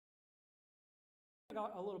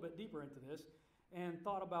got a little bit deeper into this and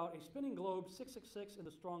thought about a spinning globe, 666, and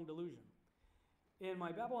the strong delusion. In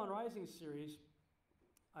my Babylon Rising series,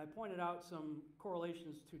 I pointed out some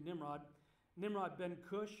correlations to Nimrod. Nimrod ben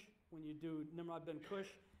Cush, when you do Nimrod ben Cush,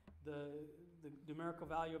 the numerical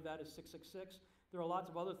value of that is 666. There are lots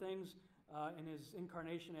of other things in his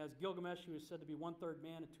incarnation as Gilgamesh, who is said to be 1/3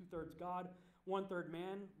 man and 2/3 God. 1/3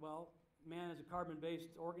 man, well, man is a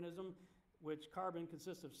carbon-based organism, which carbon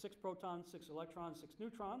consists of 6 protons, 6 electrons, 6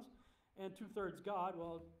 neutrons, and 2/3 God,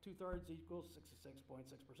 well, 2/3 equals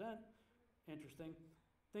 66.6%. Interesting.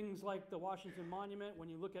 Things like the Washington Monument, when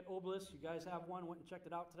you look at obelisks, you guys have one, went and checked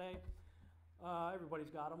it out today. Everybody's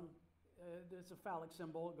got them. It's a phallic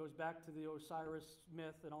symbol. It goes back to the Osiris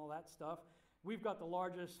myth and all that stuff. We've got the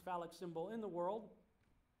largest phallic symbol in the world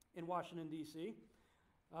in Washington, D.C.,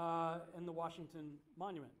 in the Washington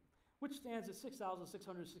Monument, which stands at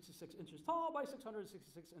 6,666 inches tall by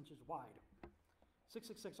 666 inches wide.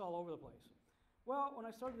 666 all over the place. Well, when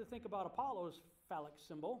I started to think about Apollo's phallic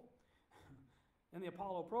symbol in the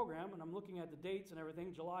Apollo program, and I'm looking at the dates and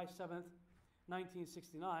everything, July 7th,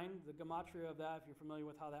 1969, the gematria of that, if you're familiar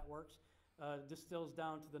with how that works, distills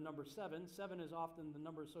down to the number 7. 7 is often the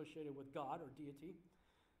number associated with God or deity.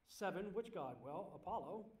 7, which God? Well,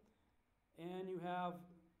 Apollo. And you have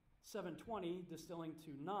 720 distilling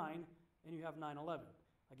to 9, and you have 9/11.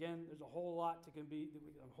 Again, there's a whole lot that can be,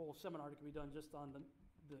 a whole seminar that can be done just on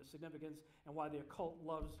the significance and why the occult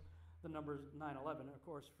loves the numbers 9/11. Of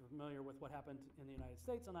course, familiar with what happened in the United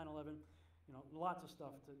States on 9/11. You know, lots of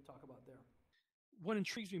stuff to talk about there. What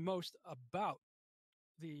intrigues me most about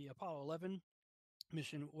the Apollo 11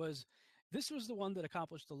 mission was this was the one that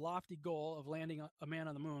accomplished the lofty goal of landing a man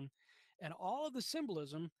on the moon, and all of the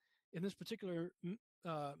symbolism in this particular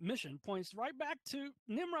mission points right back to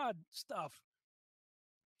Nimrod stuff.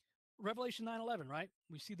 Revelation 9:11, right?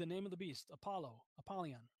 We see the name of the beast, Apollo,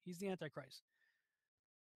 Apollyon. He's the Antichrist.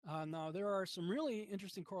 Now, there are some really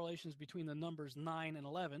interesting correlations between the numbers 9 and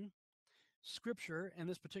 11, Scripture, and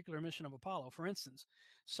this particular mission of Apollo. For instance,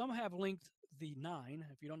 some have linked the 9,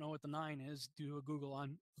 if you don't know what the 9 is, do a Google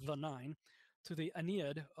on the 9, to the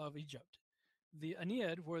Aeneid of Egypt. The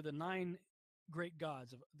Aeneid were the 9 great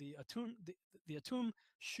gods of the Atum,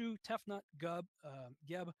 Shu, Tefnut,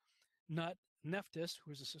 Geb, Nut, Nephthys,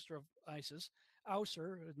 who is the sister of Isis,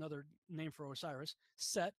 Ausur, another name for Osiris,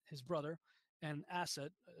 Set, his brother, and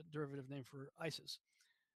Aset, a derivative name for Isis.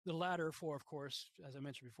 The latter for, of course, as I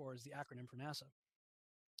mentioned before, is the acronym for NASA.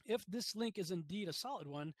 If this link is indeed a solid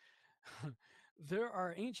one, there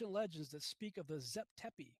are ancient legends that speak of the Zep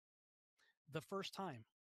Tepi, the first time.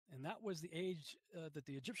 And that was the age that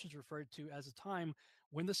the Egyptians referred to as a time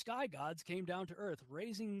when the sky gods came down to earth,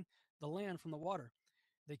 raising the land from the water.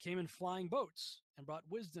 They came in flying boats and brought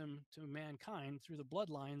wisdom to mankind through the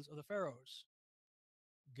bloodlines of the pharaohs.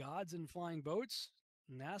 Gods in flying boats?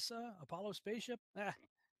 NASA? Apollo spaceship?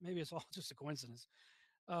 Maybe it's all just a coincidence.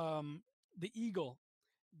 The eagle.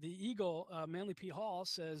 The eagle, Manly P. Hall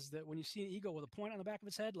says that when you see an eagle with a point on the back of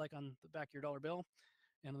its head, like on the back of your dollar bill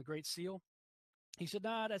and on the Great Seal, he said,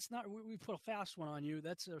 nah, that's not, we put a fast one on you.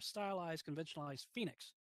 That's a stylized, conventionalized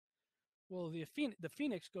phoenix. Well, the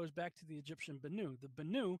phoenix goes back to the Egyptian Benu. The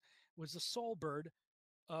Benu was the soul bird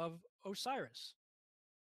of Osiris.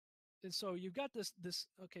 And so you've got this,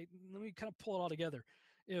 okay, let me kind of pull it all together.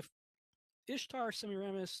 If Ishtar,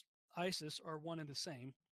 Semiramis, Isis are one and the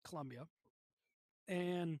same, Columbia,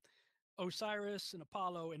 and Osiris and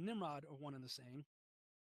Apollo and Nimrod are one and the same,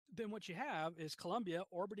 then what you have is Columbia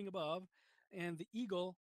orbiting above and the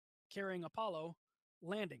eagle carrying Apollo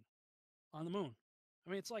landing on the moon. I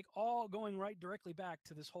mean, it's like all going right directly back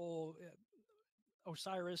to this whole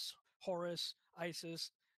Osiris, Horus,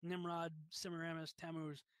 Isis, Nimrod, Semiramis,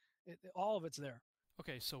 Tammuz. All of it's there.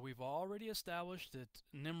 Okay, so we've already established that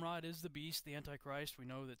Nimrod is the beast, the Antichrist. We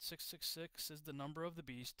know that 666 is the number of the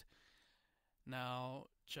beast. Now,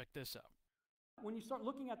 check this out. When you start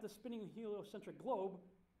looking at the spinning heliocentric globe,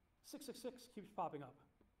 666 keeps popping up.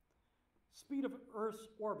 Speed of Earth's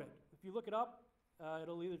orbit. If you look it up,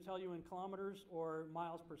 it'll either tell you in kilometers or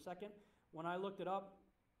miles per second. When I looked it up,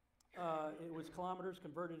 it was kilometers,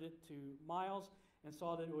 converted it to miles, and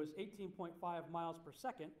saw that it was 18.5 miles per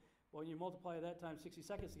second. Well, you multiply that times 60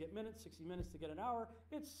 seconds to get minutes, 60 minutes to get an hour,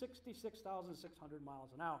 it's 66,600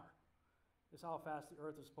 miles an hour. That's how fast the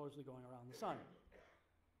Earth is supposedly going around the sun.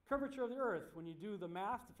 Curvature of the Earth, when you do the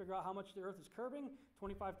math to figure out how much the Earth is curving,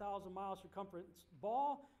 25,000 miles circumference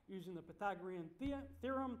ball, using the Pythagorean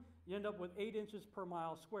theorem, you end up with 8 inches per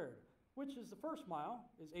mile squared, which is the first mile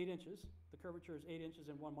is 8 inches. The curvature is 8 inches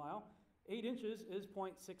in 1 mile. 8 inches is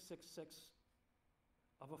 0.666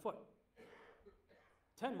 of a foot.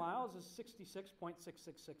 10 miles is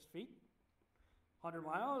 66.666 feet. 100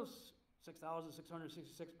 miles,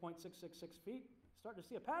 6,666.666 feet. Starting to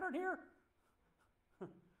see a pattern here?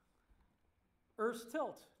 Earth's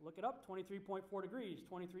tilt, look it up, 23.4 degrees,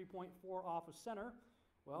 23.4 off of center.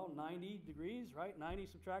 Well, 90 degrees, right? 90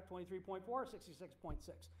 subtract 23.4,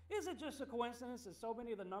 66.6. Is it just a coincidence that so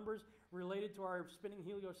many of the numbers related to our spinning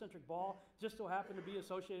heliocentric ball just so happen to be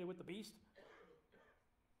associated with the beast?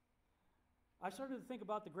 I started to think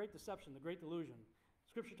about the great deception, the great delusion.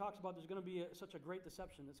 Scripture talks about there's going to be such a great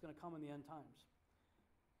deception that's going to come in the end times.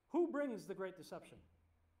 Who brings the great deception?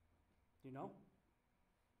 Do you know?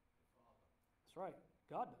 That's right.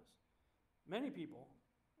 God does. Many people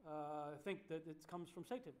think that it comes from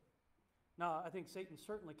Satan. Now, I think Satan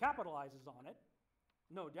certainly capitalizes on it,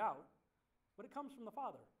 no doubt, but it comes from the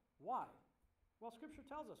Father. Why? Well, Scripture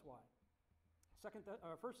tells us why. 1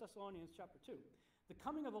 Thessalonians chapter 2. The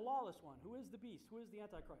coming of the lawless one, who is the beast, who is the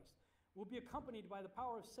Antichrist, will be accompanied by the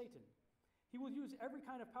power of Satan. He will use every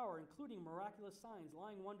kind of power, including miraculous signs,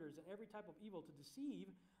 lying wonders, and every type of evil to deceive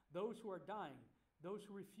those who are dying, those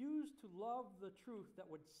who refuse to love the truth that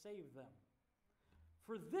would save them.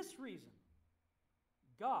 For this reason,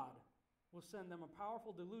 God will send them a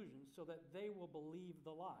powerful delusion so that they will believe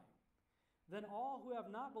the lie. Then all who have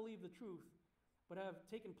not believed the truth but have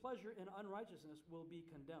taken pleasure in unrighteousness will be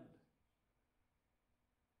condemned.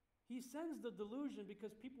 He sends the delusion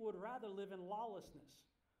because people would rather live in lawlessness.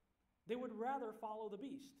 They would rather follow the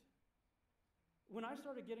beast. When I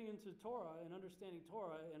started getting into Torah and understanding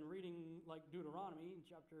Torah and reading like Deuteronomy, in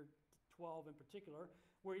chapter 12 in particular,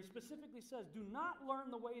 where he specifically says, do not learn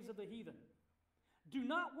the ways of the heathen. Do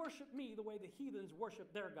not worship me the way the heathens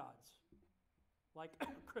worship their gods. Like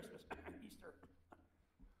Christmas, Easter.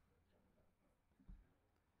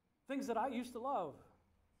 Things that I used to love.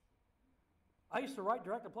 I used to write,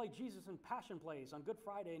 direct, and play Jesus in Passion plays on Good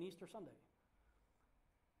Friday and Easter Sunday.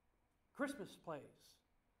 Christmas plays.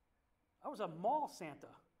 I was a mall Santa.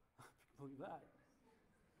 Believe that.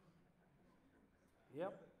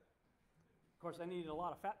 Yep. Of course, I needed a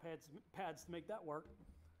lot of fat pads to make that work.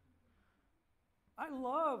 I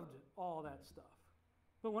loved all that stuff.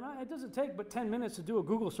 But it doesn't take but 10 minutes to do a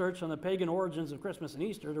Google search on the pagan origins of Christmas and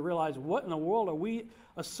Easter to realize what in the world are we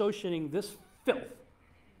associating this filth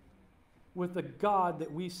with the God that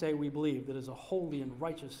we say we believe, that is a holy and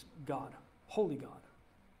righteous God, holy God.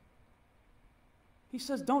 He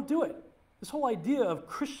says, don't do it. This whole idea of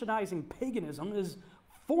Christianizing paganism is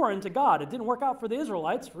foreign to God. It didn't work out for the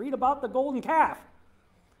Israelites. Read about the golden calf.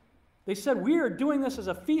 They said, we are doing this as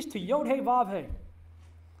a feast to Yod-Heh-Vav-Heh.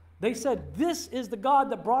 They said, this is the God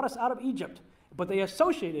that brought us out of Egypt. But they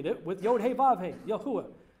associated it with Yod-Heh-Vav-Heh, Yahuwah.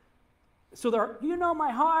 So their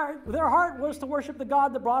heart was to worship the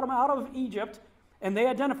God that brought them out of Egypt, and they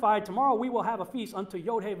identified, tomorrow we will have a feast unto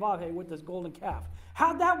Yod-Heh-Vav-Heh with this golden calf.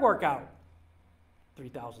 How'd that work out?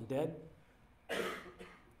 3,000 dead.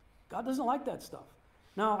 God doesn't like that stuff.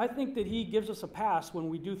 Now, I think that he gives us a pass when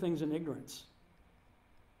we do things in ignorance.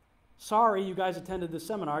 Sorry, you guys attended this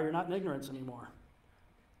seminar, you're not in ignorance anymore.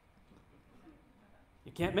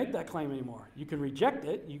 You can't make that claim anymore. You can reject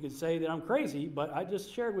it, you can say that I'm crazy, but I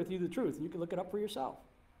just shared with you the truth, and you can look it up for yourself.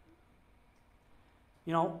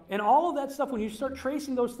 You know, and all of that stuff, when you start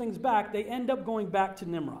tracing those things back, they end up going back to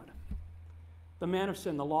Nimrod, the man of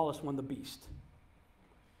sin, the lawless one, the beast.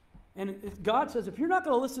 And God says, if you're not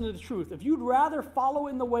going to listen to the truth, if you'd rather follow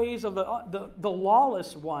in the ways of the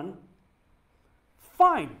lawless one,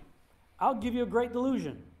 fine, I'll give you a great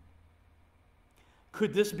delusion.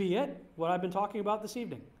 Could this be it, what I've been talking about this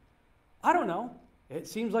evening? I don't know. It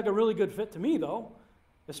seems like a really good fit to me, though,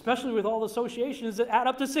 especially with all the associations that add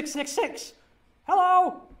up to 666.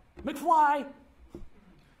 Hello, McFly.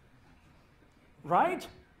 Right?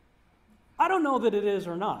 I don't know that it is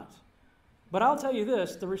or not. But I'll tell you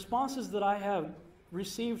this, the responses that I have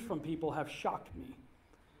received from people have shocked me.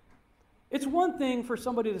 It's one thing for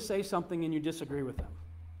somebody to say something and you disagree with them.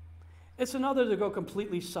 It's another to go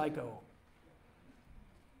completely psycho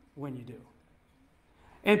when you do.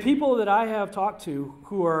 And people that I have talked to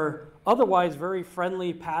who are otherwise very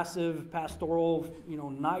friendly, passive, pastoral,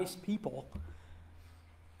 nice people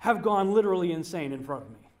have gone literally insane in front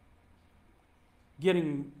of me,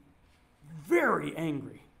 getting very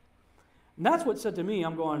angry. And that's what said to me,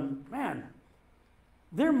 I'm going, man,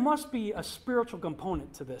 there must be a spiritual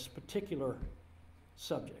component to this particular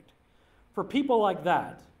subject. For people like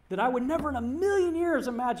that I would never in a million years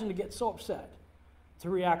imagine to get so upset to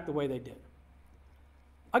react the way they did.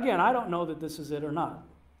 Again, I don't know that this is it or not,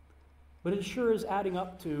 but it sure is adding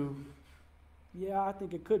up to, yeah, I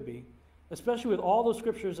think it could be, especially with all those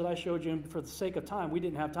scriptures that I showed you, and for the sake of time, we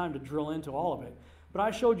didn't have time to drill into all of it. But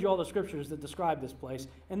I showed you all the scriptures that describe this place,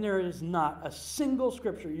 and there is not a single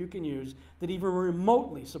scripture you can use that even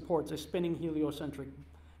remotely supports a spinning heliocentric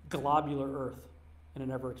globular Earth in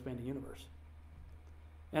an ever-expanding universe.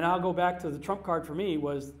 And I'll go back to the trump card for me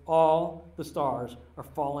was all the stars are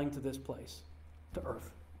falling to this place, to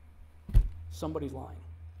Earth. Somebody's lying.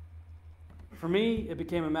 For me, it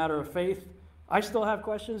became a matter of faith. I still have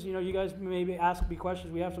questions. You know, you guys maybe ask me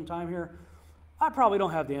questions. We have some time here. I probably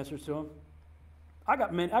don't have the answers to them. I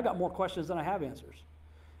got more questions than I have answers.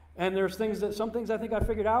 And there's some things I think I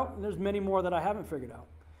figured out, and there's many more that I haven't figured out.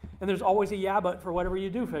 And there's always a yeah, but for whatever you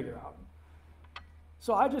do figure out.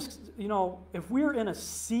 So I just, you know, if we're in a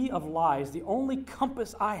sea of lies, the only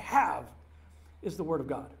compass I have is the Word of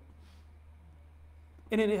God.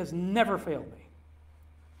 And it has never failed me.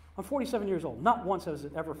 I'm 47 years old. Not once has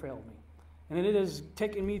it ever failed me. And it has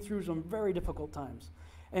taken me through some very difficult times.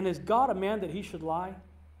 And is God a man that he should lie?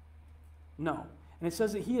 No. And it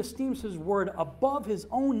says that he esteems his word above his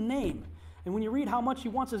own name. And when you read how much he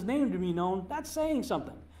wants his name to be known, that's saying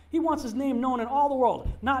something. He wants his name known in all the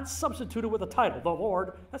world, not substituted with a title, the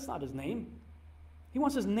Lord. That's not his name. He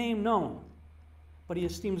wants his name known, but he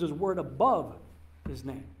esteems his word above his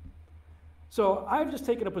name. So I've just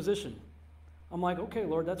taken a position. I'm like, okay,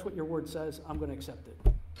 Lord, that's what your word says. I'm going to accept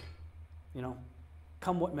it. You know,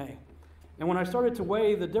 come what may. And when I started to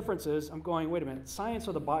weigh the differences, I'm going, wait a minute, science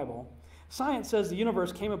or the Bible? Science says the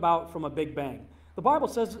universe came about from a big bang. The Bible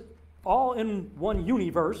says all in one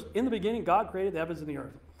universe, in the beginning, God created the heavens and the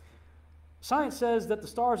earth. Science says that the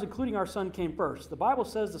stars, including our sun, came first. The Bible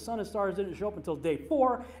says the sun and stars didn't show up until day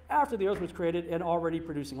 4, after the earth was created and already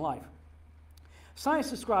producing life. Science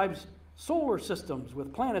describes solar systems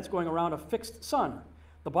with planets going around a fixed sun.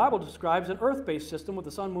 The Bible describes an earth-based system with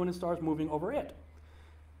the sun, moon, and stars moving over it.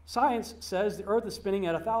 Science says the earth is spinning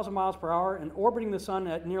at 1,000 miles per hour and orbiting the sun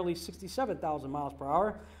at nearly 67,000 miles per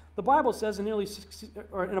hour. The Bible says in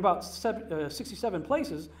about 67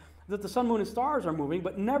 places that the sun, moon, and stars are moving,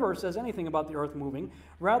 but never says anything about the earth moving.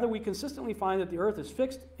 Rather, we consistently find that the earth is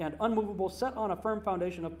fixed and unmovable, set on a firm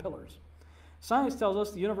foundation of pillars. Science tells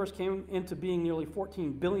us the universe came into being nearly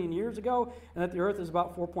 14 billion years ago, and that the earth is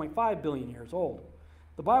about 4.5 billion years old.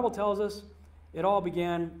 The Bible tells us it all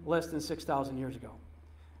began less than 6,000 years ago.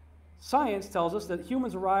 Science tells us that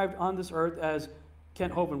humans arrived on this earth, as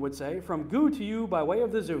Kent Hovind would say, from goo to you by way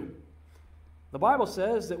of the zoo. The Bible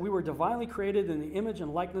says that we were divinely created in the image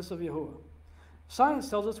and likeness of Yahuwah. Science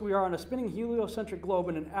tells us we are on a spinning heliocentric globe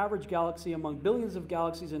in an average galaxy among billions of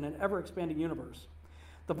galaxies in an ever-expanding universe.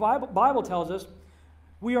 The Bible tells us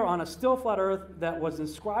we are on a still flat earth that was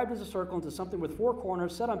inscribed as a circle into something with 4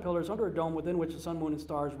 corners set on pillars under a dome within which the sun, moon, and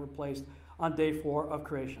stars were placed on day 4 of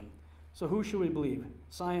creation. So who should we believe,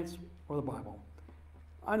 science or the Bible?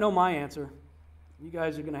 I know my answer. You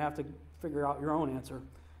guys are going to have to figure out your own answer.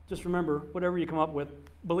 Just remember, whatever you come up with,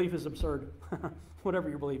 belief is absurd. Whatever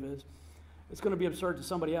your belief is. It's going to be absurd to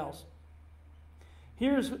somebody else.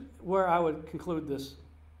 Here's where I would conclude this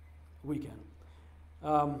weekend.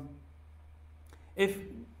 If,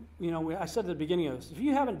 you know, I said at the beginning of this, if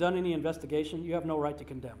you haven't done any investigation, you have no right to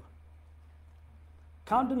condemn.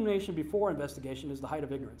 Condemnation before investigation is the height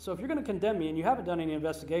of ignorance. So if you're going to condemn me and you haven't done any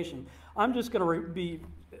investigation, I'm just going to be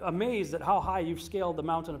amazed at how high you've scaled the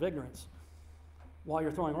mountain of ignorance while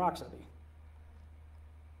you're throwing rocks at me.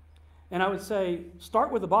 And I would say,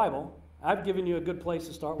 start with the Bible. I've given you a good place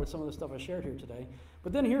to start with some of the stuff I shared here today.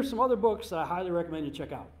 But then here's some other books that I highly recommend you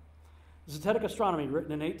check out. Zetetic Astronomy,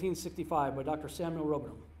 written in 1865 by Dr. Samuel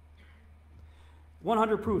Robenham.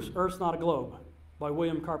 100 Proofs, Earth's Not a Globe, by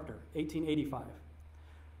William Carpenter, 1885.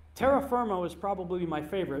 Terra Firma is probably my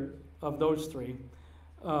favorite of those three.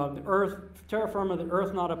 Terra Firma, the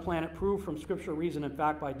Earth Not a Planet, Proved from Scripture, Reason, and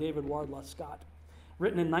Fact, by David Wardlaw Scott,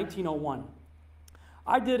 written in 1901.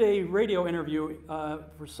 I did a radio interview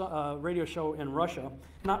for a radio show in Russia,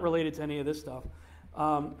 not related to any of this stuff,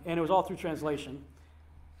 and it was all through translation.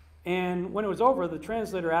 And when it was over, the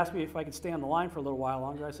translator asked me if I could stay on the line for a little while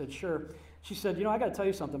longer. I said, sure. She said, you know, I got to tell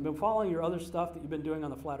you something. I've been following your other stuff that you've been doing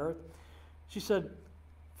on the flat earth. She said,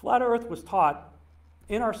 flat earth was taught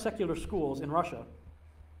in our secular schools in Russia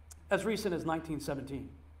as recent as 1917.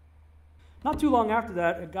 Not too long after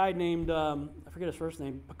that, a guy named, I forget his first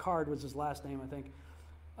name, Picard was his last name, I think,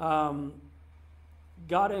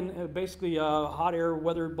 got in basically a hot air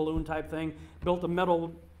weather balloon type thing, built a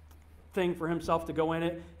metal thing for himself to go in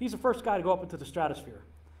it. He's the first guy to go up into the stratosphere.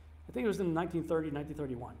 I think it was in 1930,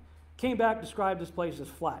 1931. Came back, described this place as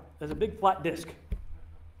flat, as a big flat disk.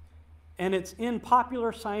 And it's in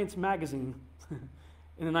Popular Science magazine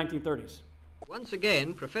in the 1930s. Once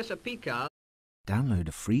again, Professor Picard. Download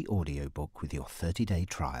a free audiobook with your 30-day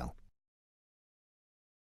trial.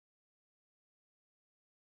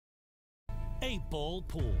 8-ball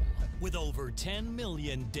pool with over 10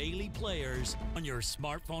 million daily players on your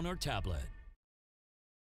smartphone or tablet.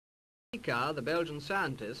 Picard, the Belgian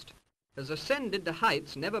scientist, has ascended to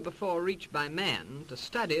heights never before reached by man to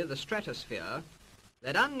study the stratosphere,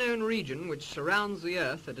 that unknown region which surrounds the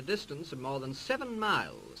Earth at a distance of more than 7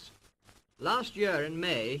 miles. Last year in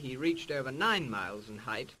May he reached over 9 miles in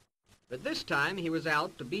height, but this time he was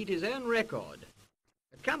out to beat his own record.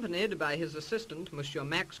 Accompanied by his assistant, Monsieur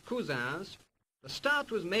Max Cousins, the start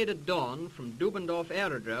was made at dawn from Dubendorf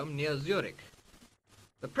Aerodrome near Zurich.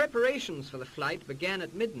 The preparations for the flight began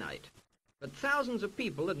at midnight, but thousands of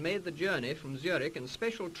people had made the journey from Zurich in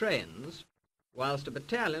special trains, whilst a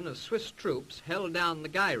battalion of Swiss troops held down the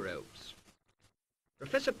guy ropes.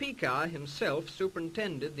 Professor Picard himself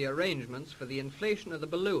superintended the arrangements for the inflation of the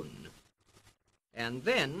balloon. And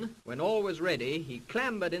then, when all was ready, he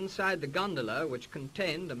clambered inside the gondola which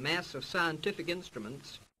contained a mass of scientific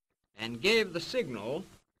instruments and gave the signal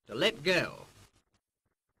to let go.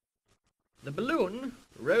 The balloon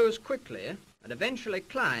rose quickly and eventually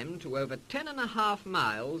climbed to over 10.5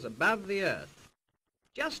 miles above the Earth.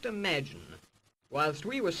 Just imagine, whilst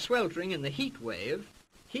we were sweltering in the heat wave,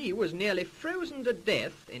 he was nearly frozen to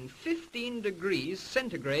death in 15 degrees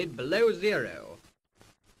centigrade below zero.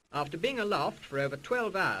 After being aloft for over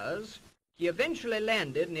 12 hours, he eventually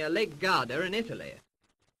landed near Lake Garda in Italy.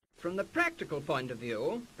 From the practical point of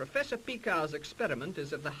view, Professor Picard's experiment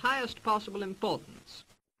is of the highest possible importance.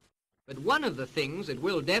 But one of the things it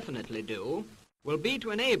will definitely do will be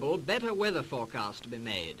to enable better weather forecasts to be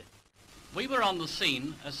made. We were on the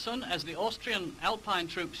scene as soon as the Austrian Alpine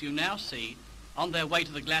troops you now see on their way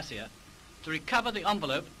to the glacier to recover the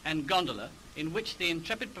envelope and gondola in which the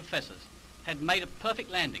intrepid professors had made a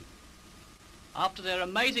perfect landing. After their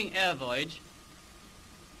amazing air voyage,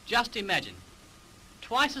 just imagine,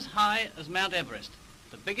 twice as high as Mount Everest,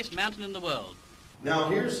 the biggest mountain in the world. Now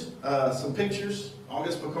here's some pictures.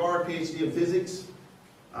 Auguste Piccard, PhD in physics.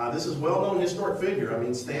 This is a well-known historic figure. I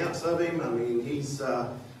mean, stamps of him. I mean, he's,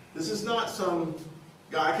 this is not some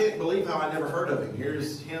guy, I can't believe how I never heard of him.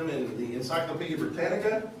 Here's him in the Encyclopedia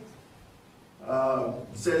Britannica.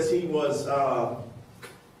 Says he was,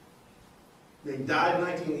 he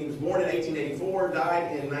was born in 1884,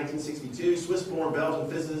 died in 1962, Swiss-born Belgian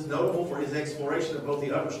physicist, notable for his exploration of both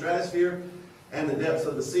the upper stratosphere and the depths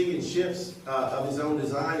of the sea in ships of his own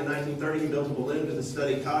design. In 1930, he built a balloon to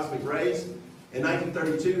study cosmic rays. In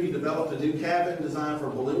 1932, he developed a new cabin designed for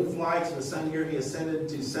balloon flights. In the same year, he ascended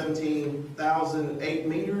to 17,008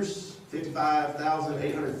 meters,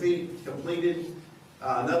 55,800 feet completed.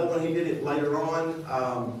 Another one, he did it later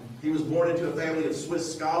on. He was born into a family of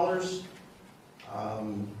Swiss scholars.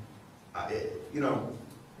 He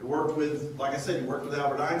worked with, like I said, he worked with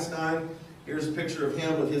Albert Einstein. Here's a picture of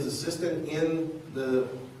him with his assistant in the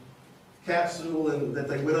capsule that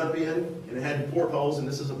they went up in, and it had portholes, and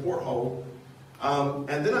this is a porthole.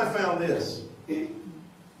 And then I found this.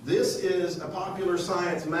 This is a Popular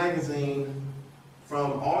Science magazine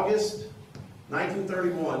from August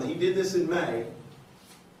 1931. He did this in May.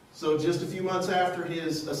 So just a few months after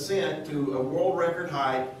his ascent to a world record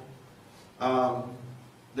height,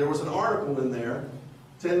 there was an article in there,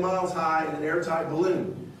 10 miles high in an airtight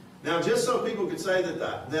balloon. Now, just so people could say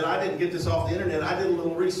that I didn't get this off the internet, I did a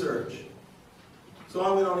little research. So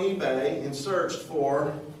I went on eBay and searched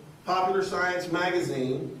for Popular Science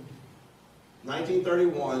magazine,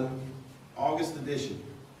 1931, August edition.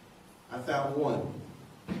 I found one.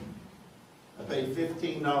 I paid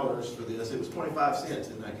 $15 for this. It was 25 cents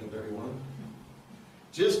in 1931.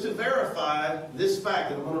 Just to verify this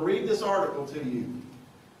fact, and I'm going to read this article to you.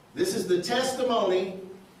 This is the testimony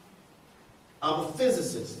of a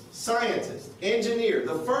physicist, scientist, engineer,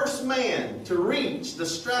 the first man to reach the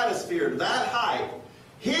stratosphere, that height.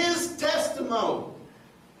 His testimony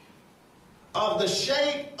of the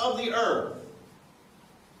shape of the earth.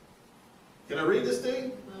 Can I read this to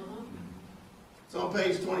you? It's on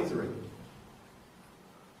page 23.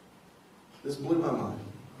 This blew my mind,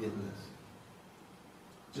 getting this.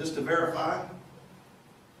 Just to verify. Is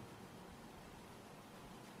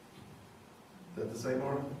that the same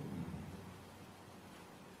article?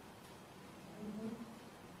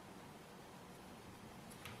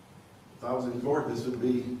 If I was in court, this would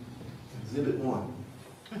be Exhibit 1.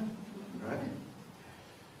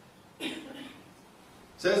 Right?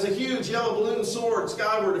 Says a huge yellow balloon soared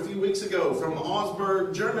skyward a few weeks ago from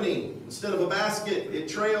Augsburg, Germany. Instead of a basket, it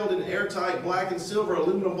trailed an airtight black and silver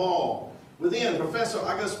aluminum ball. Within, Professor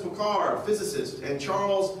Auguste Piccard, physicist, and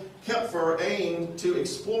Charles Kepfer aimed to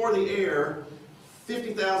explore the air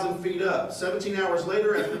 50,000 feet up. 17 hours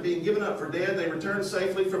later, after being given up for dead, they returned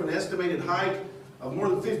safely from an estimated height of more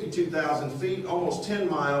than 52,000 feet, almost 10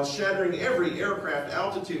 miles, shattering every aircraft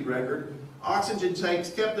altitude record. Oxygen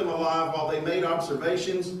tanks kept them alive while they made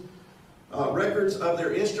observations. Records of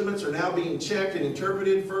their instruments are now being checked and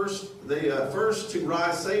interpreted. First to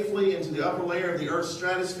rise safely into the upper layer of the Earth's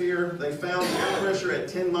stratosphere, they found the air pressure at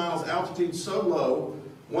 10 miles altitude so low,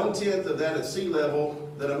 1/10 of that at sea level,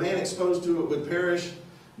 that a man exposed to it would perish,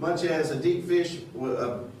 much as a deep sea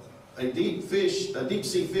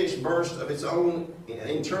fish burst of its own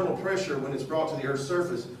internal pressure when it's brought to the Earth's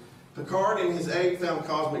surface. Picard and his egg found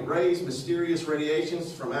cosmic rays, mysterious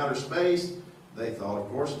radiations from outer space. They thought, of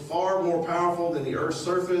course, far more powerful than the Earth's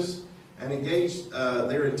surface, and engaged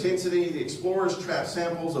their intensity. The explorers trapped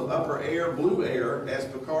samples of upper air, blue air, as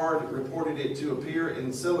Picard reported it to appear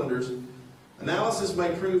in cylinders. Analysis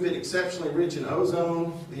may prove it exceptionally rich in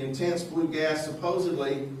ozone, the intense blue gas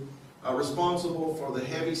supposedly responsible for the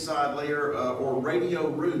heavy side layer or radio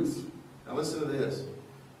roof. Now listen to this.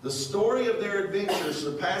 The story of their adventure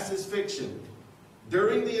surpasses fiction.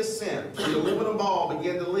 During the ascent, the aluminum ball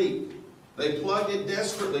began to leak. They plugged it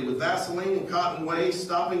desperately with Vaseline and cotton waste,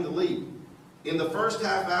 stopping the leak. In the first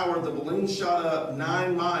half hour, the balloon shot up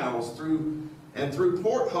 9 miles through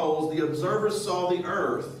portholes. The observers saw the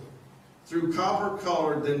Earth through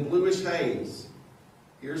copper-colored, then bluish haze.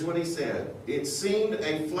 Here's what he said. It seemed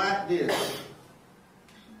a flat disk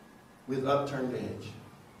with upturned edge.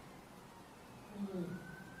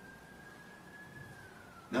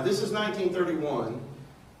 Now this is 1931,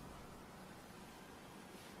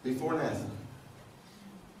 before NASA.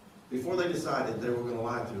 Before they decided they were going to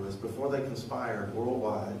lie to us, before they conspired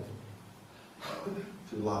worldwide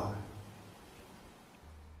to lie.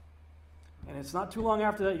 And it's not too long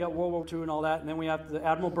after that, you got World War II and all that, and then we have the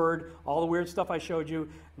Admiral Byrd, all the weird stuff I showed you,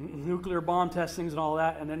 nuclear bomb testings and all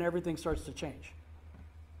that, and then everything starts to change.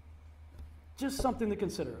 Just something to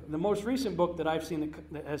consider. The most recent book that I've seen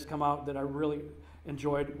that has come out that I really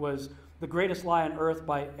enjoyed was The Greatest Lie on Earth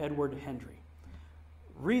by Edward Hendry.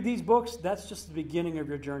 Read these books, that's just the beginning of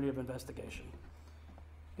your journey of investigation.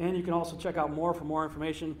 And you can also check out more. For more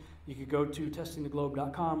information, you could go to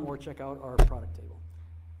testingtheglobe.com or check out our product table.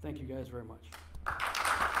 Thank you guys very much.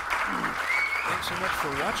 Thanks so much for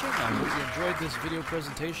watching. I hope you enjoyed this video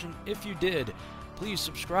presentation. If you did, please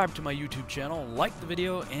subscribe to my YouTube channel, like the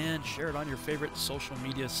video, and share it on your favorite social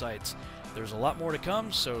media sites. There's a lot more to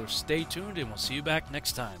come, so stay tuned and we'll see you back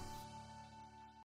next time.